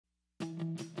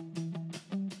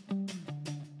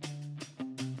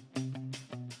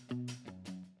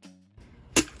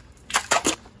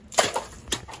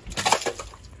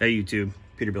Hey YouTube,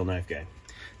 Peterbilt Knife Guy.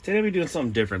 Today I'll be doing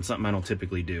something different, something I don't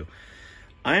typically do.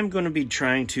 I'm going to be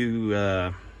trying to,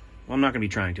 well, I'm not going to be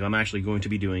trying to, I'm actually going to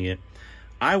be doing it.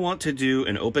 I want to do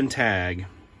an open tag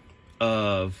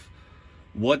of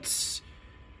what's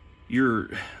your,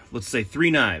 let's say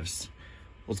 3 knives.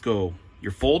 Let's go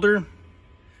your folder,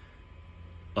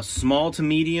 a small to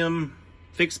medium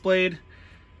fixed blade,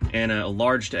 and a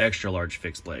large to extra large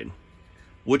fixed blade.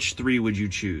 Which 3 would you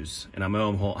choose? And I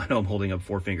know I'm holding up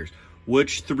 4 fingers.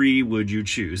 Which 3 would you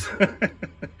choose?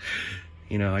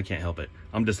 You know, I can't help it.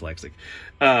 I'm dyslexic.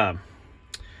 And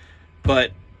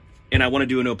I want to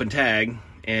do an open tag.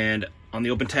 And on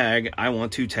the open tag, I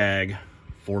want to tag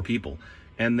 4 people.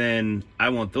 And then I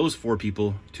want those 4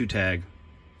 people to tag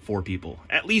 4 people.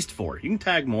 At least 4. You can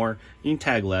tag more. You can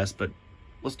tag less. But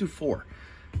let's do 4.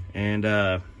 And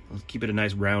let's keep it a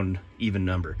nice round, even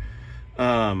number.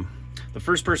 The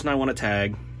first person I want to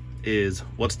tag is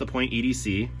What's the Point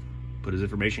EDC. Put his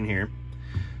information here.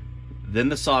 Then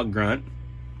the Sog Grunt.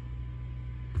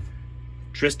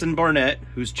 Tristan Barnett,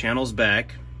 whose channel's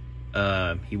back.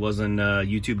 He was in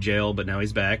YouTube jail, but now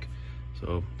he's back.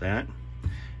 So that.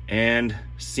 And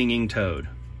Singing Toad.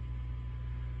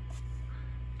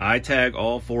 I tag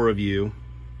all 4 of you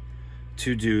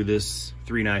to do this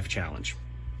 3-knife challenge.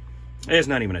 It's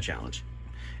not even a challenge.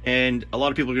 And a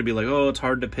lot of people are going to be like, oh, it's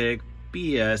hard to pick.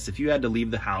 BS. If you had to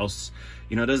leave the house,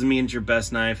 you know, it doesn't mean it's your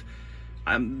best knife.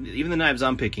 Even the knives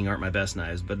I'm picking aren't my best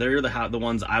knives, but they're the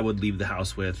ones I would leave the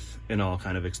house with, and I'll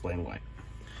kind of explain why.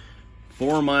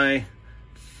 For my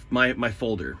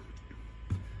folder,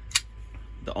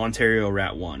 the Ontario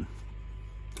Rat 1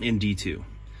 in D2.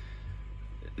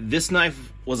 This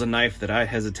knife was a knife that I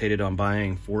hesitated on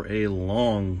buying for a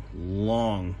long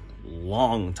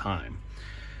time.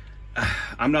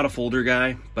 I'm not a folder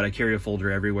guy, but I carry a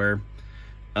folder everywhere.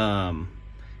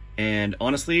 And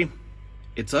honestly,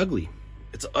 it's ugly.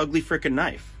 It's an ugly freaking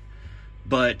knife.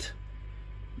 But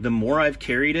the more I've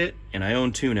carried it, and I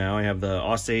own 2 now. I have the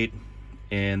AUS-8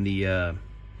 and the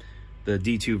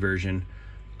D2 version.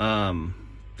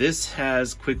 This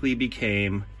has quickly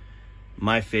became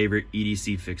my favorite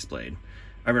EDC fixed blade.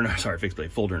 Fixed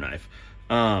blade, folder knife.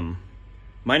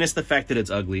 Minus the fact that it's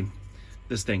ugly.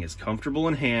 This thing is comfortable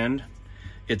in hand.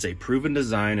 It's a proven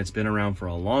design. It's been around for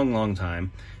a long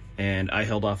time. And I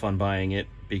held off on buying it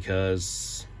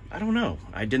because, I don't know,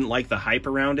 I didn't like the hype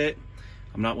around it.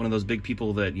 I'm not one of those big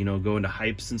people that, you know, go into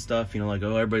hypes and stuff, you know, like,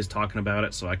 oh, everybody's talking about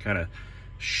it, so I kind of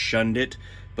shunned it.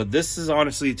 But this is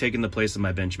honestly taking the place of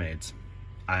my Benchmades.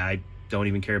 I don't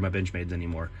even carry my Benchmades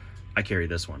anymore. I carry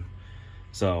this one.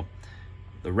 So,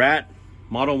 the Rat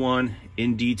Model 1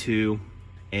 in D2,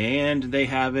 and they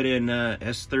have it in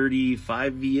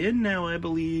S35VN now, I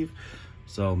believe.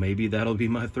 So maybe that'll be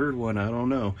my 3rd one, I don't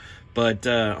know. But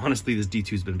honestly, this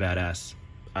D2's been badass.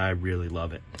 I really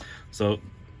love it. So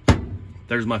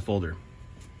there's my folder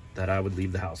that I would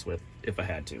leave the house with if I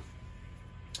had to.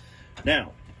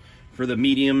 Now, for the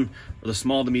medium, or the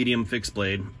small to medium fixed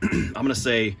blade, I'm gonna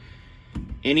say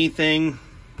anything,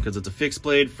 because it's a fixed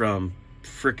blade, from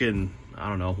frickin', I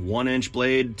don't know, 1-inch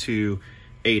blade to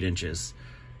 8 inches.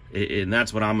 And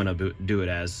that's what I'm gonna do it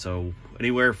as. So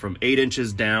anywhere from 8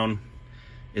 inches down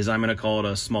is I'm gonna call it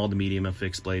a small to medium a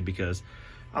fixed blade, because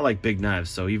I like big knives.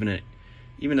 So even a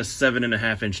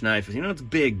 7.5-inch knife, you know, it's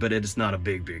big, but it's not a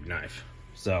big knife.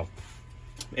 So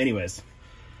anyways,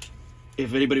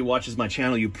 if anybody watches my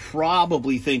channel, you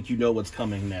probably think you know what's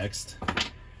coming next,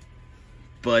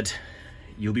 but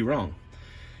you'll be wrong.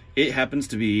 It happens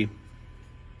to be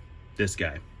this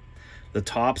guy, the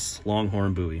Tops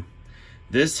Longhorn Bowie.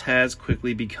 This has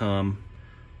quickly become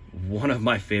one of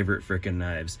my favorite frickin'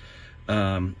 knives.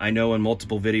 I know in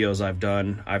multiple videos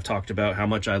I've talked about how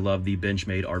much I love the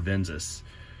Benchmade Arvensis.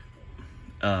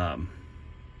 I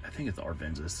think it's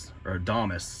Arvensis, or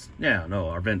Damas. Yeah, no,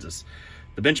 Arvensis.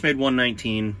 The Benchmade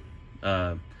 119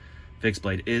 fixed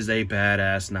blade is a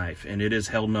badass knife, and it is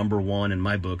held #1 in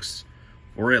my books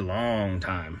for a long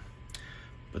time.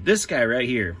 But this guy right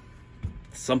here,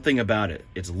 something about it,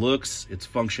 its looks, its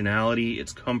functionality,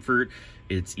 its comfort,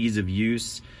 its ease of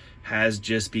use, has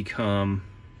just become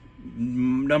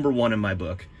 #1 in my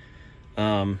book.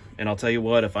 And I'll tell you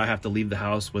what, if I have to leave the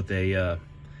house with a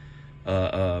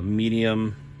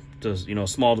medium to, you know,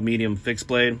 small to medium fixed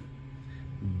blade,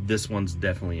 this one's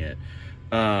definitely it.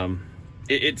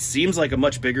 It seems like a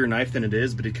much bigger knife than it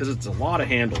is, but because it's a lot of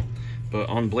handle. But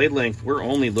on blade length, we're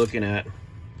only looking at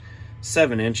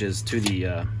 7 inches to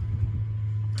the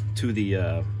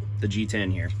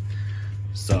G10 here.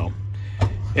 So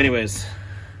anyways,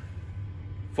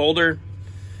 folder,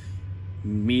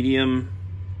 medium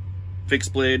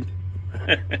fixed blade,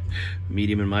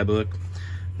 medium in my book.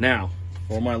 Now,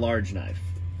 for my large knife.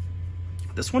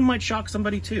 This one might shock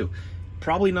somebody too.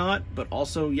 Probably not, but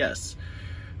also yes.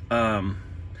 I'm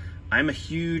a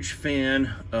huge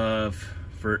fan of,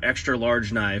 for extra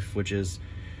large knife, which is,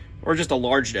 or just a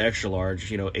large to extra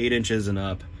large, you know, 8 inches and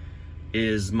up,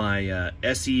 is my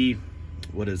SE,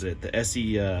 what is it? The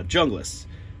SE Junglist.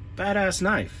 Badass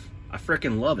knife. I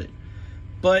freaking love it.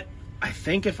 But I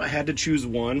think if I had to choose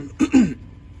one,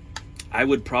 I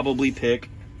would probably pick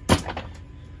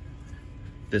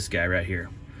this guy right here.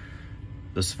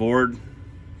 The Svord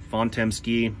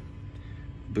Fontemski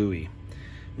Bowie.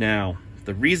 Now,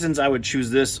 the reasons I would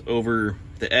choose this over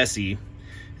the SE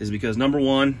is because, number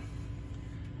one,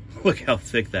 look how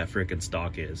thick that freaking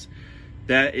stock is.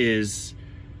 That is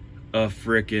a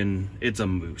freaking, it's a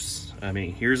moose. I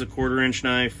mean, here's a 1/4 inch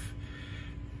knife.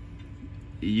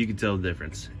 You can tell the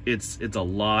difference. It's a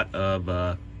lot of,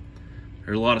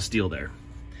 there's a lot of steel there.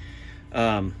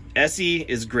 SE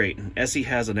is great. SE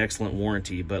has an excellent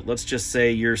warranty, but let's just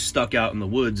say you're stuck out in the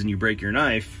woods and you break your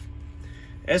knife.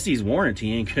 SE's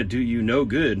warranty ain't gonna do you no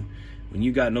good when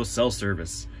you got no cell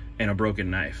service and a broken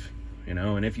knife, you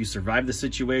know. And if you survive the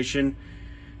situation,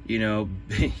 you know,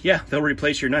 yeah, they'll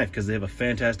replace your knife because they have a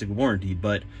fantastic warranty,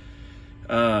 but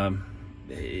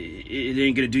it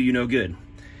ain't gonna do you no good.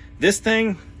 This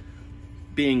thing,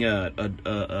 being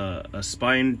a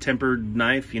spine tempered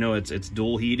knife, you know, it's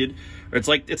dual heated, or it's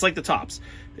like the tops.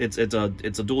 It's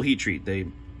a dual heat treat. The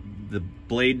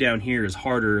blade down here is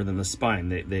harder than the spine.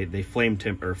 They flame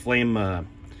temp, or flame, what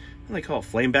do they call it?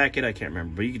 Flame back it? I can't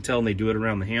remember, but you can tell, and they do it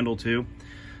around the handle too.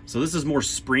 So this is more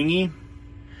springy,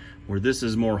 where this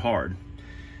is more hard.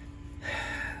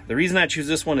 The reason I choose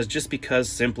this one is just because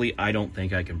simply I don't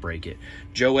think I can break it.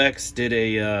 Joe X did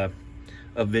a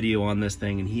video on this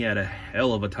thing, and he had a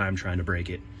hell of a time trying to break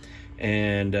it.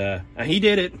 And he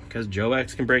did it because Joe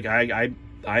X can break. I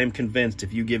am convinced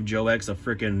if you give Joe X a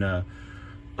freaking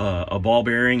a ball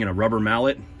bearing and a rubber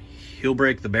mallet, he'll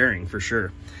break the bearing for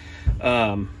sure.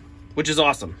 Which is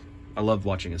awesome. I love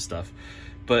watching his stuff.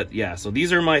 But yeah, so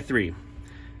these are my 3.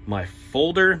 My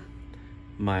folder,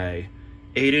 my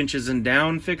 8 inches and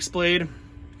down fixed blade,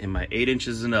 and my 8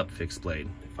 inches and up fixed blade.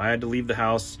 If I had to leave the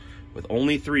house with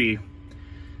only 3,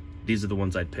 these are the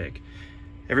ones I'd pick.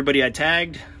 Everybody I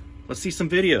tagged, let's see some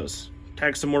videos.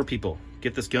 Tag some more people.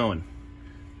 Get this going.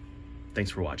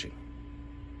 Thanks for watching.